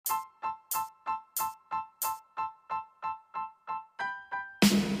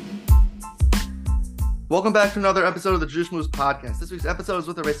Welcome back to another episode of the Jewish Moves podcast. This week's episode is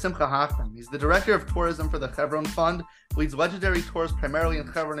with Rabbi Simcha Hochbaum. He's the director of tourism for the Chevron Fund, leads legendary tours primarily in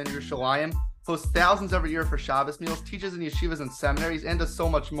Chevron and Yerushalayim, hosts thousands every year for Shabbos meals, teaches in yeshivas and seminaries, and does so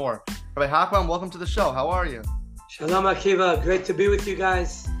much more. Rabbi Hochbaum, welcome to the show. How are you? Shalom Akiva. Great to be with you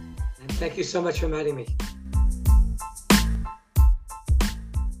guys. And thank you so much for inviting me.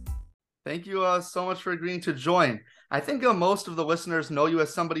 Thank you so much for agreeing to join. I think most of the listeners know you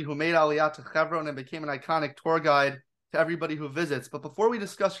as somebody who made Aliyah to Chevron and became an iconic tour guide to everybody who visits. But before we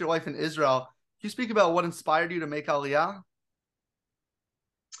discuss your life in Israel, can you speak about what inspired you to make Aliyah?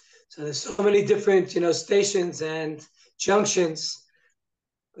 So there's so many different, stations and junctions.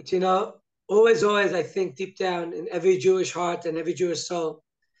 But, always, I think deep down in every Jewish heart and every Jewish soul,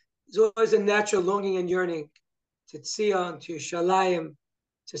 there's always a natural longing and yearning to Tzion, to Yerushalayim,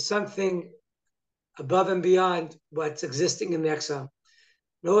 to something above and beyond what's existing in the exile.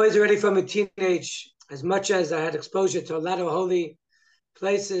 And always already from a teenage, as much as I had exposure to a lot of holy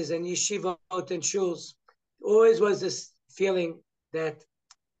places and yeshivot and shuls, always was this feeling that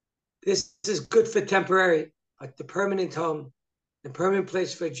this is good for temporary, but the permanent home, the permanent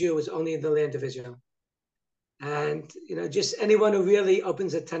place for a Jew is only in the land of Israel. And, just anyone who really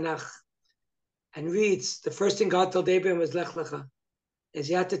opens a Tanakh and reads, the first thing God told Abraham was Lech Lecha, is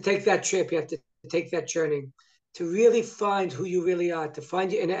you have to take that trip, you have to take that journey to really find who you really are, to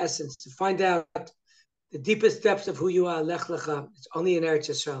find your inner essence, to find out the deepest depths of who you are. Lech Lecha. It's only in Eretz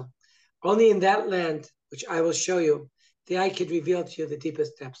Yisrael. Only in that land, which I will show you, the eye could reveal to you the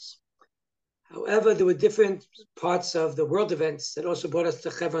deepest depths. However, there were different parts of the world events that also brought us to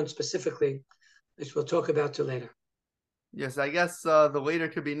Chevron specifically, which we'll talk about too later. Yes, I guess the later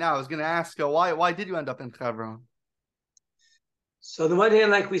could be now. I was going to ask, why did you end up in Chevron? So on the one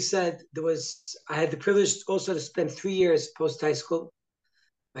hand, like we said, I had the privilege also to spend 3 years post-high school,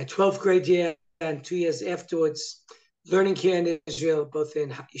 my 12th grade year and 2 years afterwards, learning here in Israel, both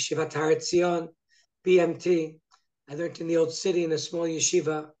in Yeshivat Har Etzion, BMT. I learned in the old city in a small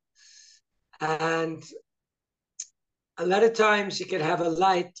yeshiva. And a lot of times you could have a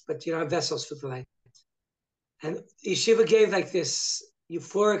light, but you don't have vessels for the light. And yeshiva gave like this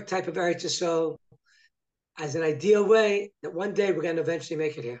euphoric type of Eretz Yisrael as an ideal way that one day we're going to eventually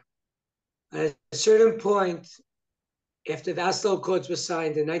make it here. At a certain point, after the Oslo Accords were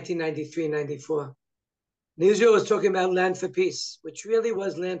signed in 1993-94, Israel was talking about land for peace, which really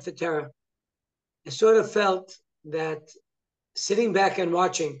was land for terror. I sort of felt that sitting back and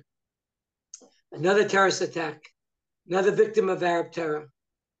watching another terrorist attack, another victim of Arab terror,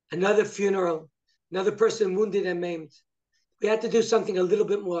 another funeral, another person wounded and maimed, we had to do something a little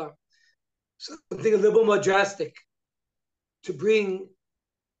bit more. Something a little bit more drastic to bring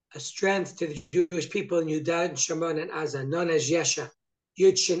a strength to the Jewish people in Yudah and Shimon and Gaza, known as Yesha,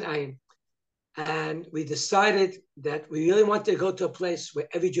 Yud Shin Ayin. And we decided that we really wanted to go to a place where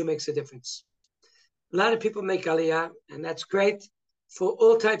every Jew makes a difference. A lot of people make Aliyah, and that's great for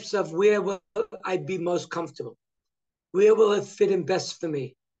all types of where will I be most comfortable? Where will it fit in best for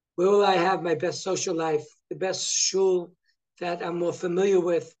me? Where will I have my best social life, the best shul that I'm more familiar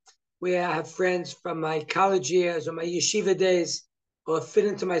with, where I have friends from my college years or my yeshiva days, or fit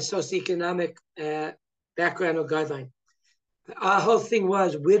into my socioeconomic background or guideline. Our whole thing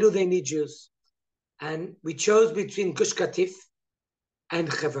was, where do they need Jews? And we chose between Gush Katif and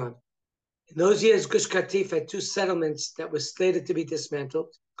Chevron. In those years, Gush Katif had 2 settlements that were slated to be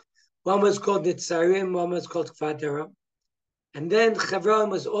dismantled. One was called Nitzarim, one was called Kfar Dara. And then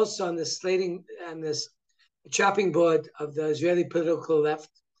Chevron was also on the slating and this chopping board of the Israeli political left,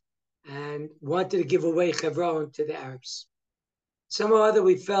 and wanted to give away Chevron to the Arabs. Somehow or other,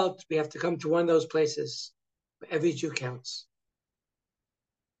 we felt we have to come to one of those places where every Jew counts.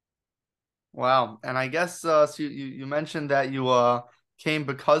 Wow. And I guess so you mentioned that you came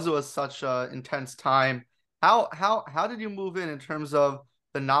because it was such an intense time. How did you move in terms of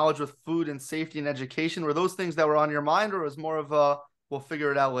the knowledge with food and safety and education? Were those things that were on your mind, or was more of we'll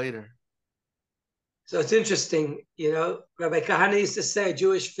figure it out later? So it's interesting, Rabbi Kahana used to say a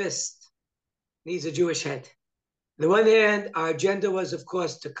Jewish fist needs a Jewish head. On the one hand, our agenda was, of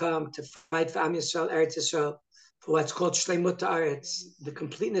course, to come to fight for Am Yisrael, Eretz Yisrael, for what's called Shleimut Haaretz, the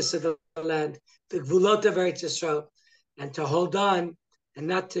completeness of the land, the Gvulot of Eretz Yisrael, and to hold on and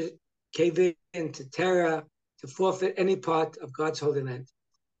not to cave in to terror, to forfeit any part of God's holy land.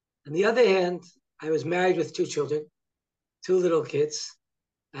 On the other hand, I was married with 2 children, 2 little kids.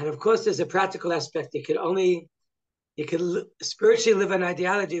 And of course, there's a practical aspect. You could spiritually live an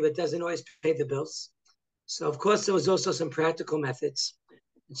ideology, but it doesn't always pay the bills. So of course, there was also some practical methods.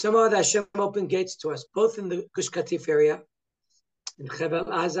 And somehow Hashem opened gates to us, both in the Gush Katif area, in Chevron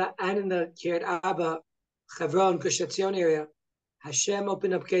Aza, and in the Kiryat Arba, Chevron, Gush Etzion area, Hashem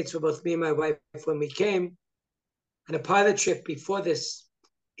opened up gates for both me and my wife when we came. On a pilot trip before this,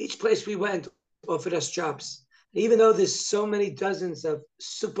 each place we went offered us jobs. And even though there's so many dozens of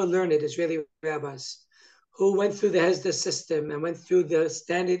super learned Israeli rabbis who went through the Hesder system and went through the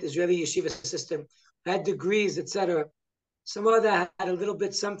standard Israeli yeshiva system, had degrees, etc., some of that had a little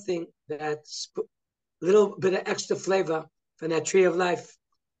bit something, that's a little bit of extra flavor from that tree of life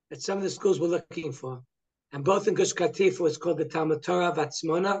that some of the schools were looking for. And both in Gush Katif, was called the Talmud Torah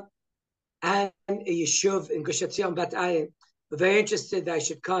Vatzmona, and a yeshuv in Gush Etzion Bat Ayin, were very interested that I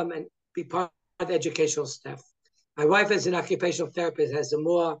should come and be part of the educational staff. My wife, as an occupational therapist, has a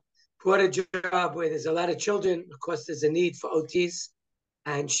more broader job where there's a lot of children. Of course, there's a need for OTs.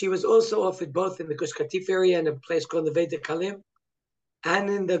 And she was also offered both in the Gush Katif area in a place called the Veda Kalim, and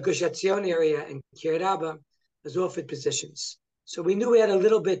in the Gush Etzion area in Kiryat Arba, was offered positions. So we knew we had a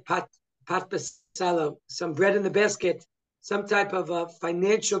little bit pat basala, some bread in the basket, some type of a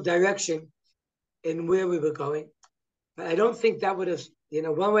financial direction in where we were going. But I don't think that would have,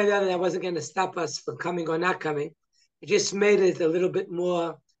 one way or the other, that wasn't going to stop us from coming or not coming. It just made it a little bit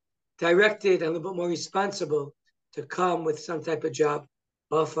more directed, a little bit more responsible to come with some type of job.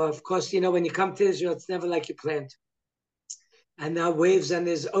 Of course, when you come to Israel, it's never like you planned. And there are waves and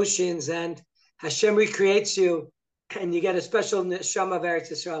there's oceans, and Hashem recreates you, and you get a special neshama of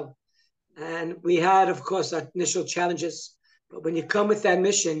Eretz Yisrael. And we had, of course, our initial challenges. But when you come with that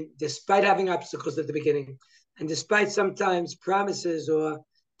mission, despite having obstacles at the beginning, and despite sometimes promises or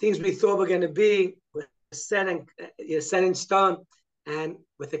things we thought were going to be set in stone, and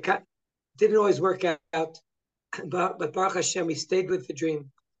with the didn't always work out. But Baruch Hashem, we stayed with the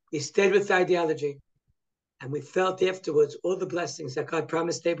dream. We stayed with the ideology. And we felt afterwards all the blessings that God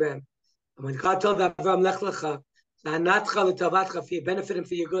promised Abraham. And when God told Abraham, Lech lecha, for your benefit and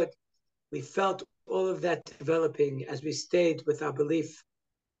for your good, we felt all of that developing as we stayed with our belief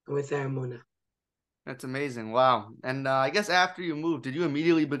and with our emunah. That's amazing. Wow. And I guess after you moved, did you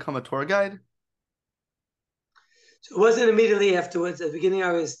immediately become a tour guide? So it wasn't immediately afterwards. At the beginning,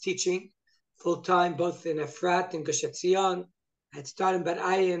 I was teaching full-time, both in Efrat and Gush Etzion. I had started in Bat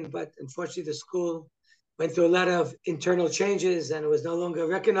Ayin, but unfortunately the school went through a lot of internal changes, and it was no longer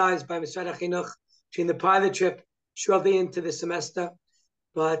recognized by Misrad HaChinuch between the pilot trip shortly into the semester.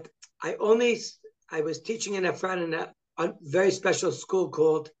 But I was teaching in Efrat in a very special school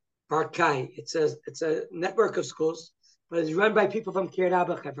called Barkai. It's a network of schools, but it's run by people from Kiryat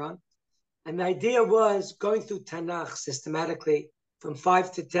Arba, Chevron. And the idea was going through Tanakh systematically from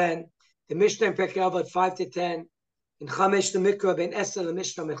 5 to 10, the Mishnah in Pirkei Avot 5 to 10, in Chamesh L'Mikra, Ben Esel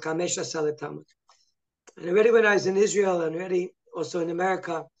L'Mishnah, and Chamesh Asel L'Talmud. And already when I was in Israel, and already also in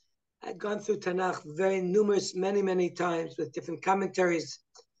America, I'd gone through Tanakh many times with different commentaries,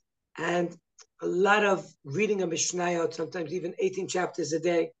 and a lot of reading of Mishnayot, sometimes even 18 chapters a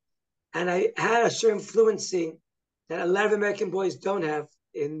day. And I had a certain fluency that a lot of American boys don't have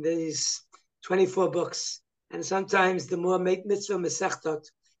in these 24 books. And sometimes the more mitzvah mesechtot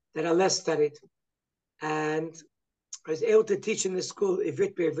that are less studied. And I was able to teach in this school,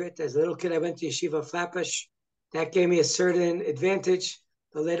 Ivrit Be'Ivrit. As a little kid, I went to Yeshiva Flapish. That gave me a certain advantage.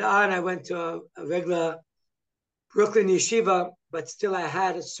 But later on, I went to a regular Brooklyn Yeshiva, but still I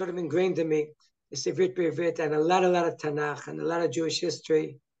had it sort of ingrained in me, this Ivrit Be'Ivrit, and a lot of Tanakh, and a lot of Jewish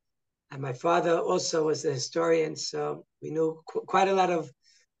history. And my father also was a historian, so we knew quite a lot of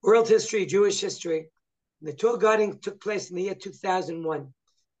world history, Jewish history. And the tour guiding took place in the year 2001,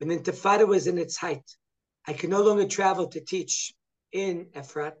 when the Intifada was in its height. I could no longer travel to teach in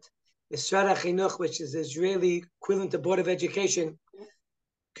Efrat. Misrad HaChinuch, which is the Israeli equivalent to Board of Education,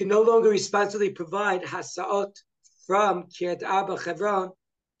 could no longer responsibly provide hasaot from Kiryat Arba, Chevron,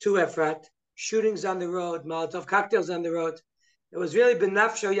 to Efrat, shootings on the road, Molotov cocktails on the road. It was really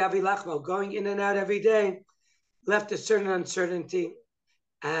benafsho yavi lachmo, going in and out every day, left a certain uncertainty.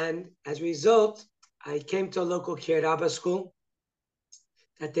 And as a result, I came to a local Kiryat Arba school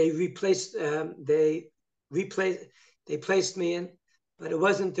that they placed me in, but it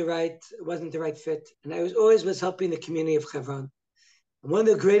wasn't the right fit. And I was helping the community of Chevron. And one of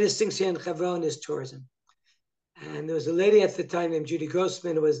the greatest things here in Chevron is tourism. And there was a lady at the time named Judy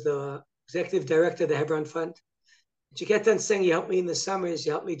Grossman, who was the executive director of the Hebron Fund. She kept on saying, you help me in the summers,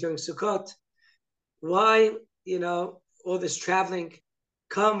 you help me during Sukkot. Why, all this traveling?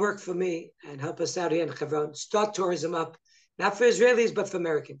 Come work for me and help us out here in Chevron. Start tourism up, not for Israelis, but for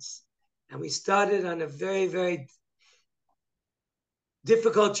Americans. And we started on a very, very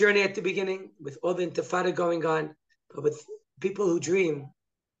difficult journey at the beginning with all the Intifada going on, but with people who dream,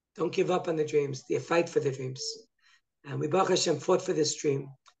 don't give up on the dreams. They fight for the dreams. And we, Baruch Hashem, fought for this dream.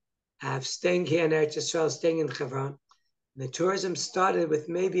 have staying here in Eretz Yisrael, staying in Chevron. And the tourism started with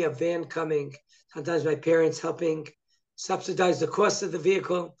maybe a van coming, sometimes my parents helping subsidize the cost of the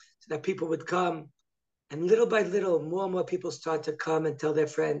vehicle so that people would come. And little by little, more and more people start to come and tell their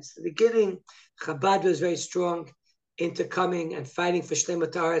friends. At the beginning, Chabad was very strong into coming and fighting for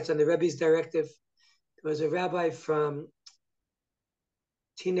Shleimus Haaretz on the Rebbe's directive. There was a rabbi from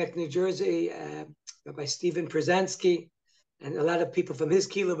Teaneck, New Jersey, Rabbi Stephen Przansky, and a lot of people from his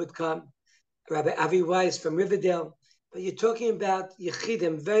kehillah would come. Rabbi Avi Weiss from Riverdale. But you're talking about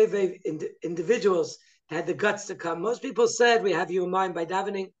Yechidim, very, very individuals that had the guts to come. Most people said, we have you in mind by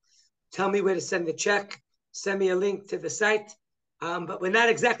davening. Tell me where to send the check. Send me a link to the site. But we're not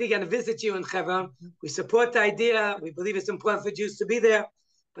exactly going to visit you in Chevron. We support the idea. We believe it's important for Jews to be there.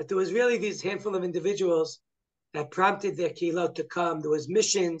 But there was really these handful of individuals that prompted their kehillah to come. There was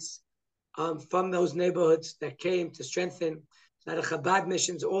missions from those neighborhoods that came to strengthen. A lot of Chabad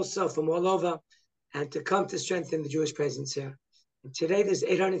missions also from all over, and to come to strengthen the Jewish presence here. And today there's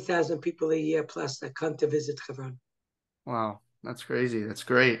 800,000 people a year plus that come to visit Chevron. Wow, that's crazy. That's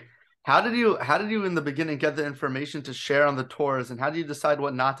great. How did you in the beginning get the information to share on the tours, and how do you decide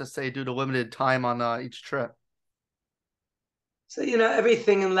what not to say due to limited time on each trip? So,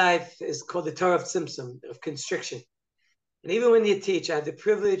 everything in life is called the Torah of Tzimtzum, of constriction. And even when you teach, I have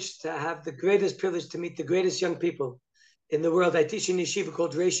the greatest privilege to meet the greatest young people in the world. I teach in yeshiva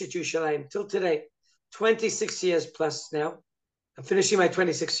called Reishet Yerushalayim till today, 26 years plus now. I'm finishing my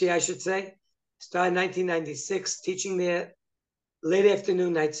 26th year, I should say. Started in 1996, teaching there late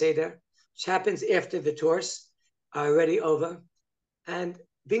afternoon night seder, which happens after the tours are already over. And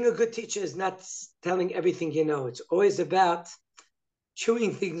being a good teacher is not telling everything you know. It's always about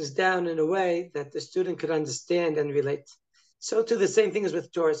chewing things down in a way that the student could understand and relate. So too, the same thing is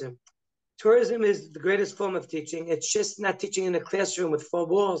with tourism. Tourism is the greatest form of teaching. It's just not teaching in a classroom with 4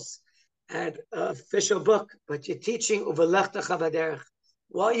 walls and an official book, but you're teaching uvelechta chavaderech.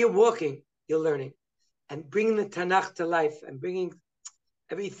 While you're walking, you're learning and bringing the Tanakh to life and bringing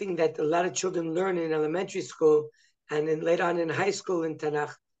everything that a lot of children learn in elementary school and then later on in high school in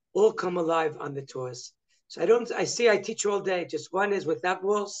Tanakh all come alive on the tours. So I teach all day. Just one is without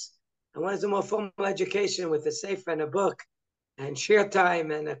walls, and one is a more formal education with a sefer and a book and share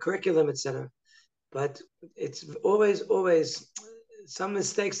time and a curriculum, etc. But it's always some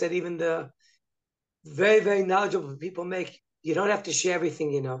mistakes that even the very, very knowledgeable people make. You don't have to share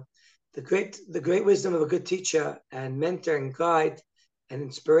everything you know. The great wisdom of a good teacher and mentor and guide and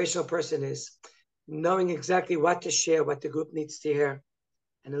inspirational person is knowing exactly what to share, what the group needs to hear,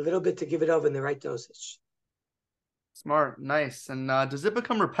 and a little bit to give it over in the right dosage. Smart, nice. And does it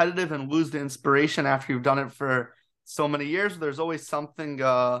become repetitive and lose the inspiration after you've done it for so many years? There's always something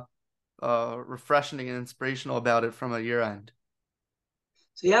refreshing and inspirational about it from a year end.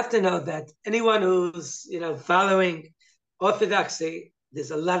 So you have to know that anyone who's following orthodoxy,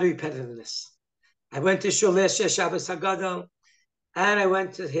 there's a lot of repetitiveness. I went to Shul Shabbos Hagadol, and I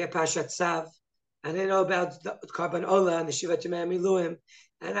went to hear Pashat Tzav, and I know about the Karban Ola and the Shivat Yemei Miluim,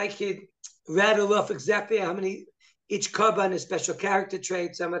 and I could rattle off exactly how many each Karban is special character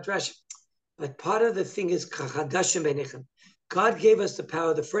traits, but part of the thing is Chadashim Beinichem. God gave us the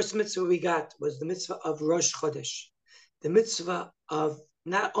power. The first mitzvah we got was the mitzvah of Rosh Chodesh, the mitzvah of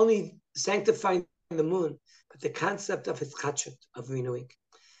not only sanctifying the moon, but the concept of Hitzchadshut, of renewing.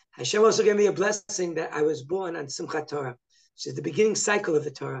 Hashem also gave me a blessing that I was born on Simchat Torah, which is the beginning cycle of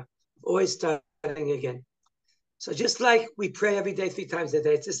the Torah, always starting again. So just like we pray every day 3 times a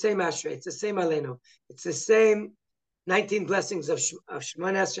day, it's the same Ashrei, it's the same Aleinu, it's the same 19 blessings of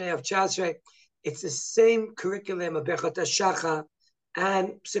Shemona Esrei, of Chasrei. It's the same curriculum of Berchot HaShacha and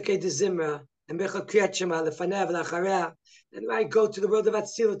Psukei de Zimra and Berchot Kriyat Shema, Lefanev, Lachareh. And I go to the world of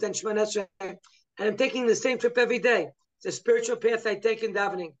Atzilut and Shemona Esrei, and I'm taking the same trip every day. It's a spiritual path I take in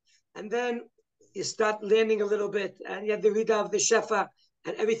davening. And then you start learning a little bit, and you have the Rida of the Shefa,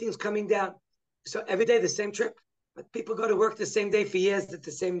 and everything's coming down. So every day the same trip. But people go to work the same day for years at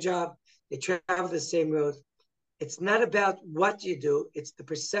the same job. They travel the same road. It's not about what you do. It's the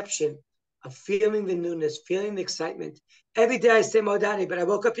perception of feeling the newness, feeling the excitement. Every day I say Modani, but I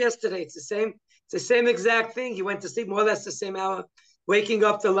woke up yesterday. It's the same exact thing. You went to sleep more or less the same hour. Waking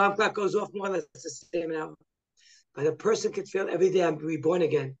up, the alarm clock goes off more or less the same hour. But a person could feel every day I'm reborn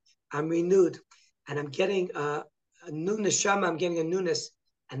again. I'm renewed. And I'm getting a new neshama. I'm getting a newness,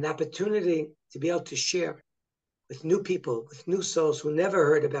 an opportunity to be able to share with new people, with new souls who never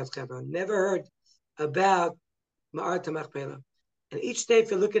heard about Chevron, never heard about Ma'arat HaMachpelah. And each day,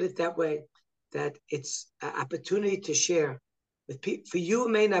 if you look at it that way, that it's an opportunity to share with people. For you,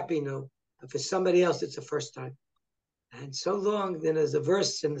 it may not be new, but for somebody else, it's the first time. And so long, then there's a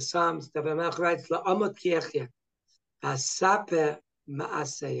verse in the Psalms, David HaMelech writes, La'amot ki echya, v'asaper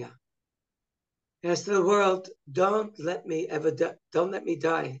ma'aseya. As to the world, don't let me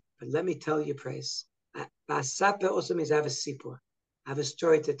die, but let me tell you praise. V'asaper also means I have a sipur, I have a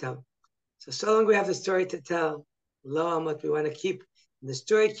story to tell. So long we have the story to tell, La'amot, we want to keep. And the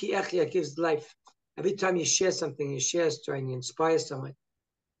story ki echya gives life. Every time you share something, you share a story and you inspire someone.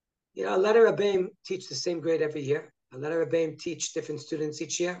 You know, a lot of Rebbeim teach the same grade every year. A lot of Rebbeim teach different students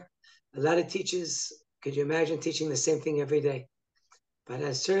each year. A lot of teachers, could you imagine teaching the same thing every day? But at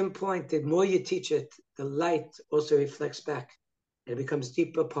a certain point, the more you teach it, the light also reflects back. And it becomes a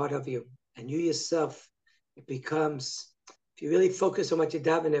deeper part of you. And you yourself, it becomes, if you really focus on what you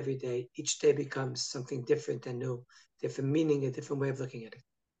daven every day, each day becomes something different and new, different meaning, a different way of looking at it.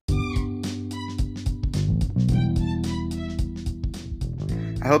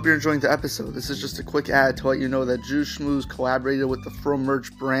 I hope you're enjoying the episode. This is just a quick ad to let you know that Jew Schmooze collaborated with the From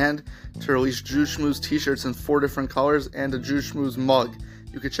Merch brand to release Jew Schmooze t-shirts in 4 different colors and a Jew Schmooze mug.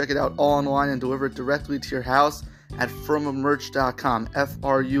 You can check it out all online and deliver it directly to your house at frommerch.com,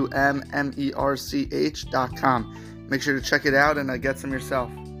 FRUMERCH.com. Make sure to check it out and get some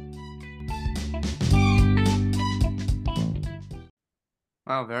yourself.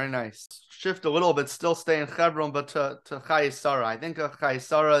 Wow, very nice. Shift a little bit, still stay in Chevron, but to Chayei Sarah. I think Chayei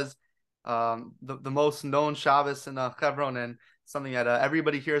Sarah is the most known Shabbos in Chevron, and something that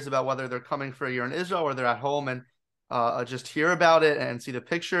everybody hears about, whether they're coming for a year in Israel or they're at home and just hear about it and see the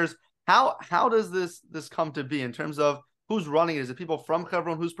pictures. How does this come to be in terms of who's running it? Is it people from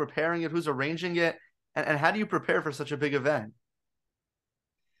Chevron? Who's preparing it? Who's arranging it? And how do you prepare for such a big event?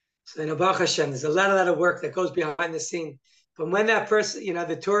 So in Baruch Hashem, there's a lot of work that goes behind the scene. From when that person, you know,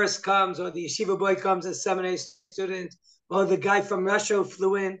 the tourist comes, or the yeshiva boy comes, a seminary student, or the guy from Russia who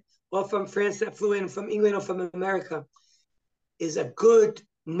flew in, or from France that flew in, from England or from America, is a good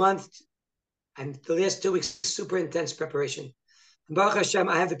month, and the last 2 weeks, super intense preparation. And Baruch Hashem,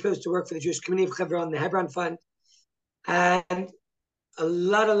 I have the privilege to work for the Jewish community of Chevron, the Hebron Fund, and a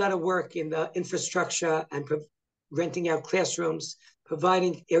lot of work in the infrastructure and renting out classrooms,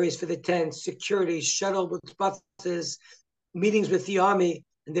 providing areas for the tents, security, shuttle with buses, meetings with the army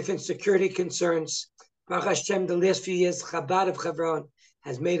and different security concerns. Baruch Hashem, the last few years, Chabad of Chevron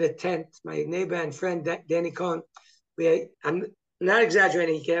has made a tent. My neighbor and friend, Danny Cohen, I'm not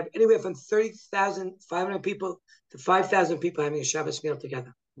exaggerating, he can have anywhere from 30,500 people to 5,000 people having a Shabbos meal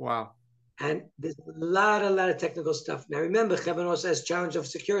together. Wow. And there's a lot of technical stuff. Now remember, Chevron also has challenge of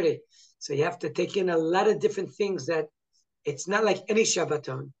security. So you have to take in a lot of different things that it's not like any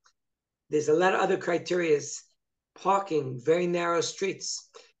Shabbaton. There's a lot of other criterias. Parking, very narrow streets,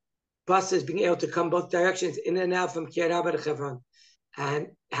 buses being able to come both directions, in and out from Kiryat Arba to Chevron,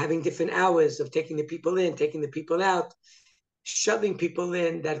 and having different hours of taking the people in, taking the people out, shuttling people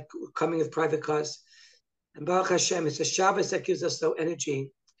in that coming with private cars. And Baruch Hashem, it's a Shabbos that gives us no energy.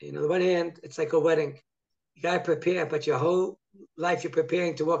 You know, on the one hand, it's like a wedding. You got to prepare, but your whole life you're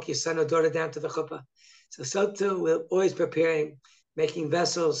preparing to walk your son or daughter down to the chuppah. So too, we're always preparing, making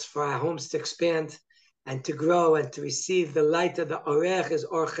vessels for our homes to expand and to grow and to receive the light of the Orech, as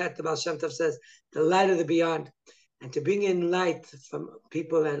Orchet, the Baal Shem Tov says, the light of the beyond, and to bring in light from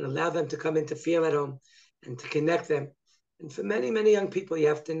people and allow them to come into feel at home and to connect them. And for many, many young people, you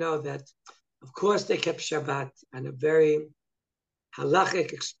have to know that, of course, they kept Shabbat on a very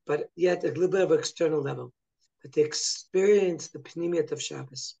halachic, but yet a little bit of an external level. But they experience the pnimiyat of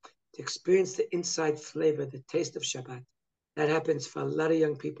Shabbos, to experience the inside flavor, the taste of Shabbat. That happens for a lot of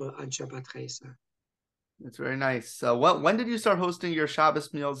young people on Shabbat Chayei Sarah. That's very nice. When did you start hosting your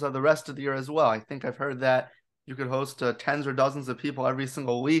Shabbos meals the rest of the year as well? I think I've heard that you could host tens or dozens of people every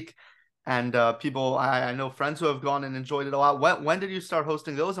single week. And people, I know friends who have gone and enjoyed it a lot. When did you start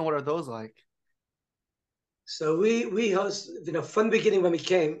hosting those, and what are those like? So we host, from the beginning when we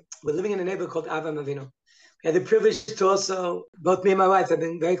came, we're living in a neighborhood called Avraham Avinu. We had the privilege to also, both me and my wife have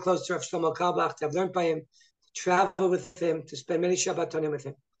been very close to Rav Shlomo Carlebach. I've learned by him, to travel with him, to spend many Shabbatonim with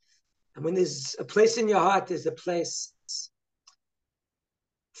him. And when there's a place in your heart, there's a place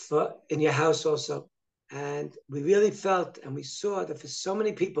in your house also. And we really felt and we saw that for so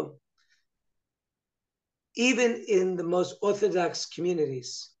many people, even in the most Orthodox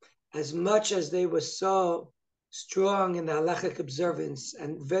communities, as much as they were so strong in the halachic observance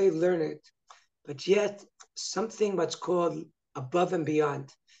and very learned, but yet something what's called above and beyond,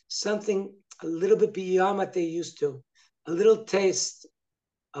 something a little bit beyond what they used to, a little taste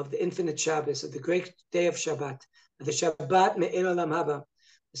of the infinite Shabbos, of the great day of Shabbat, of the Shabbat me'en olam haba,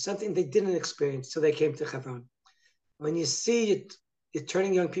 something they didn't experience till they came to Chevron. When you see it,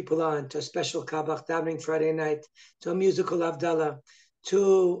 turning young people on to a special Kabbalah davening Friday night, to a musical Havdalah,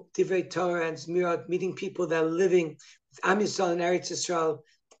 to Divrei Torah and Zmirot, meeting people that are living with Am Yisrael and Eretz Yisrael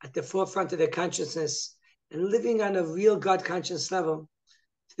at the forefront of their consciousness and living on a real God conscious level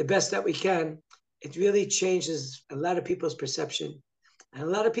to the best that we can. It really changes a lot of people's perception. And a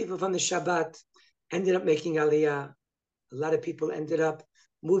lot of people from the Shabbat ended up making Aliyah. A lot of people ended up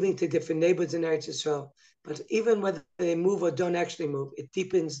moving to different neighborhoods in Eretz Yisrael. But even whether they move or don't actually move, it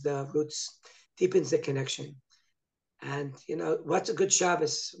deepens the roots, deepens the connection. And, what's a good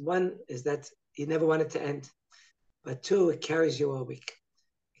Shabbos? One is that you never want it to end. But two, it carries you all week.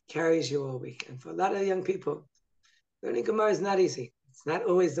 It carries you all week. And for a lot of young people, learning Gemara is not easy. It's not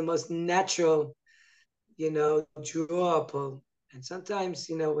always the most natural, draw pull. And sometimes,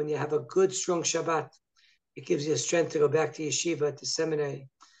 when you have a good, strong Shabbat, it gives you strength to go back to yeshiva, to seminary,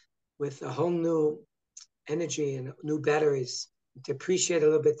 with a whole new energy and new batteries, to appreciate a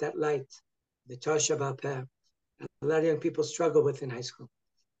little bit that light, the Torah Shabbat Peh. A lot of young people struggle with in high school.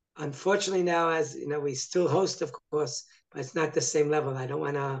 Unfortunately now, as we still host, of course, but it's not the same level. I don't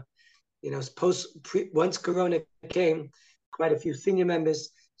want to, once Corona came, quite a few senior members,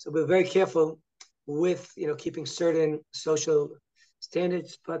 so we're very careful with, keeping certain social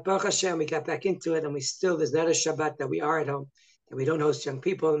standards. But Baruch Hashem, we got back into it, and there's not a Shabbat that we are at home, that we don't host young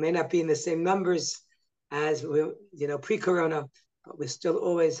people. It may not be in the same numbers as we, pre-Corona, but we're still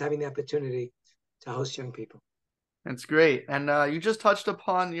always having the opportunity to host young people. That's great. And you just touched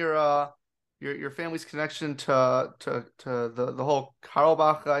upon your family's connection to the whole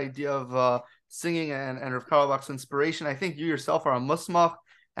Carlebach idea of singing and Rav Carlebach's inspiration. I think you yourself are a musmach,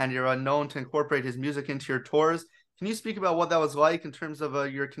 and you're known to incorporate his music into your tours. Can you speak about what that was like in terms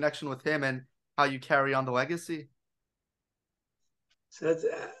of your connection with him and how you carry on the legacy? So,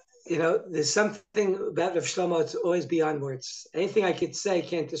 there's something about Rav Shlomo, it's always beyond words. Anything I could say,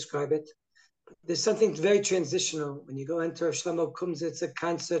 can't describe it. But there's something very transitional. When you go into Rav Shlomo Kumz, it's a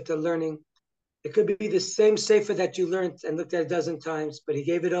concert, a learning. It could be the same sefer that you learned and looked at a dozen times, but he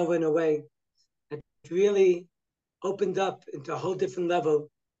gave it over in a way that really opened up into a whole different level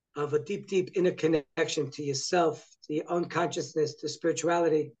of a deep, deep inner connection to yourself, to your own consciousness, to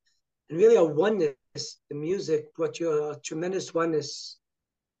spirituality, and really a oneness. The music brought you a tremendous oneness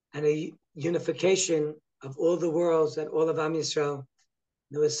and a unification of all the worlds and all of Am Yisrael.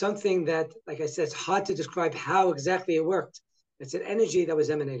 There was something that, like I said, it's hard to describe how exactly it worked. It's an energy that was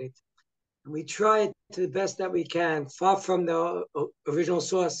emanated. And we tried to the best that we can, far from the original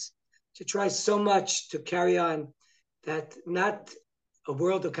source, to try so much to carry on that not a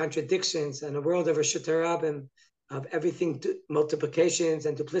world of contradictions and a world of Reshut HaRabim, of everything, multiplications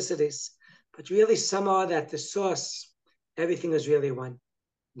and duplicities, but really somehow that the source, everything is really one.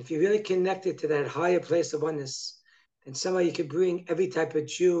 And if you really connected to that higher place of oneness, then somehow you could bring every type of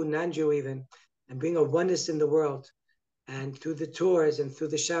Jew, non-Jew even, and bring a oneness in the world. And through the tours and through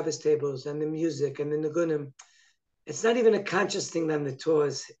the Shabbos tables and the music and the Nagunim, it's not even a conscious thing on the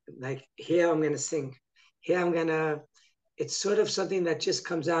tours, like here I'm going to sing, here I'm going to, it's sort of something that just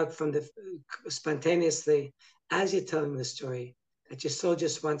comes out from the spontaneously as you're telling the story, that your soul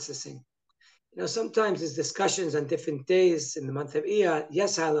just wants to sing. Sometimes there's discussions on different days in the month of Iyar,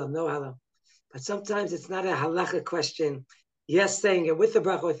 yes halal, no halal. But sometimes it's not a halacha question, yes saying it with a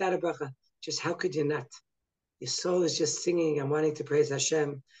bracha, without a bracha, just how could you not? Your soul is just singing and wanting to praise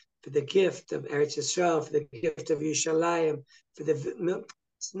Hashem for the gift of Eretz Yisrael, for the gift of Yerushalayim,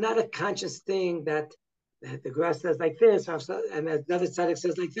 it's not a conscious thing that the grass says like this, and another tzaddik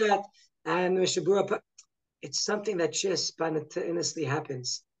says like that, and it's something that just spontaneously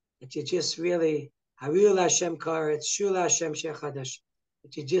happens. That you just really, Haril Hashem Karetz, Shula Hashem Shechadash,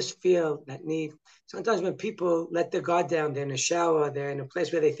 that you just feel that need. Sometimes when people let their guard down, they're in a shower, they're in a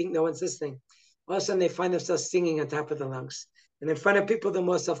place where they think no one's listening, all of a sudden they find themselves singing on top of their lungs. And in front of people, they're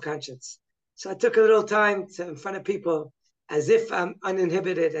more self-conscious. So I took a little time in front of people, as if I'm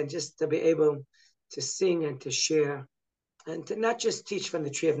uninhibited, and just to be able to sing and to share, and to not just teach from the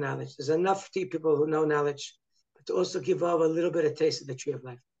tree of knowledge. There's enough people who know knowledge, but to also give over a little bit of taste of the tree of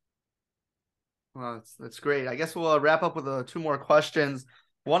life. Well, that's great. I guess we'll wrap up with two more questions.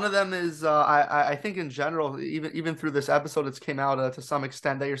 One of them is, I think in general, even through this episode, it's came out to some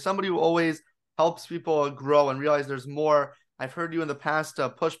extent that you're somebody who always helps people grow and realize there's more. I've heard you in the past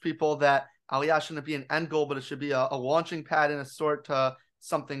push people that Aliyah shouldn't be an end goal, but it should be a launching pad in a sort to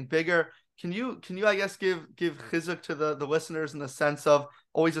something bigger. Can you I guess give chizuk to the listeners in the sense of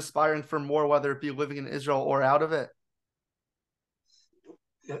always aspiring for more, whether it be living in Israel or out of it?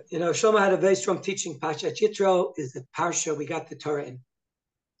 Shlomo had a very strong teaching. Parshat Yitro is the parsha we got the Torah in.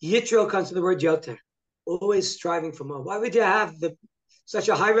 Yitro comes from the word yoter, always striving for more. Why would you have the such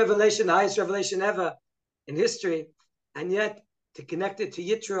a high revelation, the highest revelation ever in history, and yet to connect it to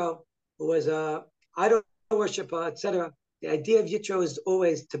Yitro, who was a idol worshiper, etc. The idea of Yitro is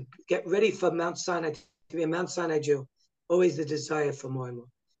always to get ready for Mount Sinai, to be a Mount Sinai Jew, always the desire for more and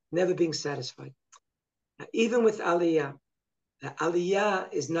more, never being satisfied. Now, even with Aliyah, the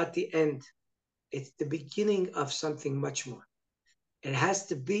Aliyah is not the end. It's the beginning of something much more. It has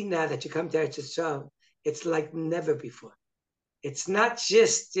to be now that you come to Eretz Yisrael, it's like never before. It's not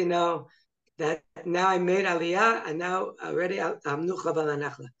just, that now I made Aliyah and now already Hamnucha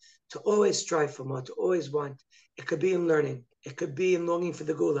V'Lanachla. To always strive for more, to always want. It could be in learning. It could be in longing for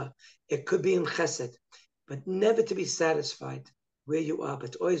the Gula. It could be in Chesed. But never to be satisfied where you are,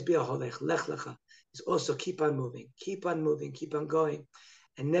 but to always be a Holech, Lech Lecha. Is also keep on moving, keep on moving, keep on going,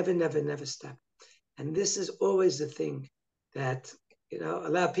 and never, never, never stop. And this is always the thing that, a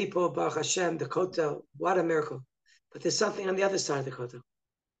lot of people, Baruch Hashem, the Kotel, what a miracle. But there's something on the other side of the Kotel.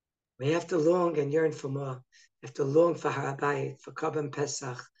 We have to long and yearn for more. We have to long for Harabayit, for Korban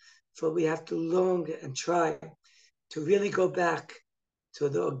Pesach, we have to long and try to really go back to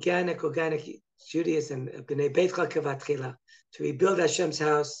the organic Judaism, B'nei Beitcha Kevatchila, to rebuild Hashem's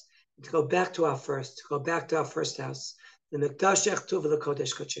house, to go back to our first house, the Mikdashech Tuv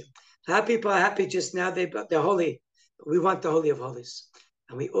L'Kodesh Kodshim. A lot of people are happy just now, they're holy, but we want the Holy of Holies.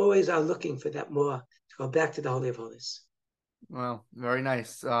 And we always are looking for that more, to go back to the Holy of Holies. Well, very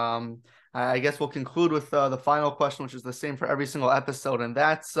nice. I guess we'll conclude with the final question, which is the same for every single episode. And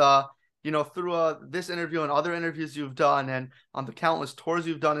that's, through this interview and other interviews you've done and on the countless tours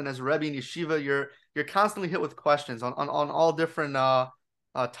you've done and as Rebbe in Yeshiva, you're constantly hit with questions on all different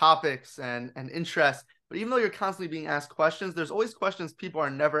topics and interests. But even though you're constantly being asked questions, there's always questions people are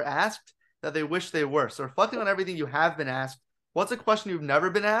never asked that they wish they were. So reflecting on everything you have been asked, what's a question you've never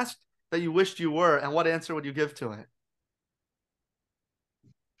been asked that you wished you were, and what answer would you give to it?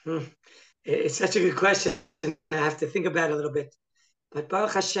 It's such a good question. I have to think about it a little bit. But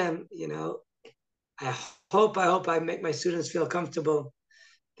Baruch Hashem, I hope I make my students feel comfortable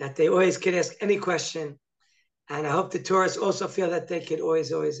that they always can ask any question. And I hope the tourists also feel that they could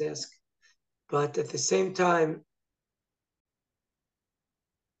always ask. But at the same time,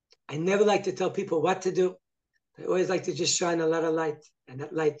 I never like to tell people what to do. I always like to just shine a lot of light. And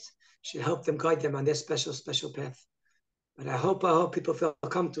that light should help them, guide them on their special path. But I hope people feel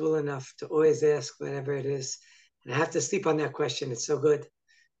comfortable enough to always ask whatever it is. And I have to sleep on that question. It's so good,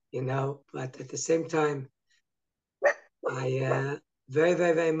 But at the same time, I very,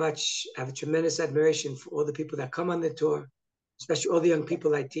 very, very much have a tremendous admiration for all the people that come on the tour, especially all the young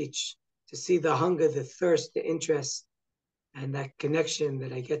people I teach, to see the hunger, the thirst, the interest, and that connection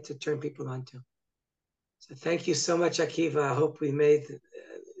that I get to turn people onto. So thank you so much, Akiva. I hope we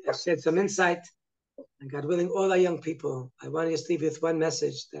shared some insight. And God willing, all our young people, I want to just leave you with one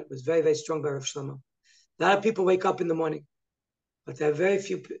message that was very, very strong by Rav Shlomo. A lot of people wake up in the morning, but there are very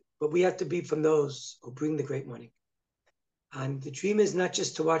few, but we have to be from those who bring the great morning. And the dream is not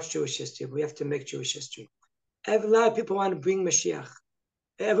just to watch Jewish history, but we have to make Jewish history. A lot of people want to bring Mashiach.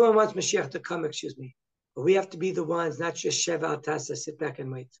 Everyone wants Mashiach to come, but we have to be the ones, not just Sheva al Tasa, sit back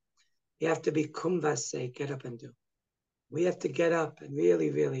and wait. We have to be Kum Vasei, get up and do. We have to get up and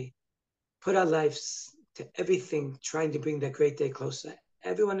really, really put our lives to everything, trying to bring that great day closer.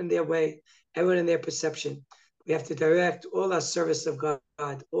 Everyone in their way, everyone in their perception. We have to direct all our service of God,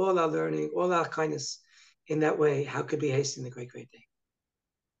 all our learning, all our kindness in that way. How could we hasten the great, great day?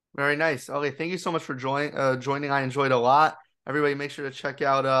 Very nice. Okay, thank you so much for joining. I enjoyed a lot. Everybody make sure to check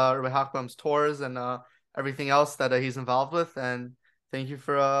out Rabbi Hochbaum's tours and everything else that he's involved with. And thank you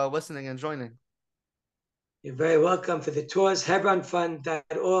for listening and joining. You're very welcome. For the tours,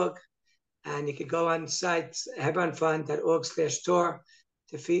 hebronfund.org. And you can go on site, hebronfund.org/tour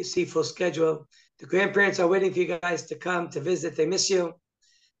to see full schedule. The grandparents are waiting for you guys to come to visit. They miss you.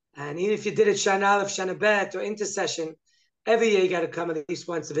 And even if you did it Shana Aleph, Shana Bet, or intercession, every year you got to come at least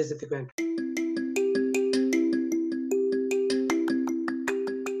once to visit the grandparents.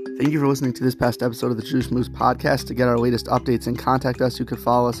 Thank you for listening to this past episode of the Jews Schmooze podcast. To get our latest updates and contact us, you can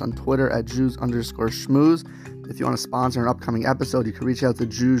follow us on Twitter at Jews_Schmooze. If you want to sponsor an upcoming episode, you can reach out to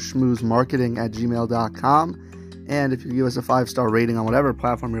JewSchmoozeMarketing@gmail.com. And if you give us a 5-star rating on whatever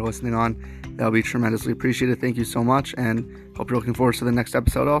platform you're listening on, that'll be tremendously appreciated. Thank you so much, and hope you're looking forward to the next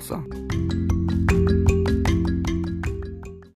episode also.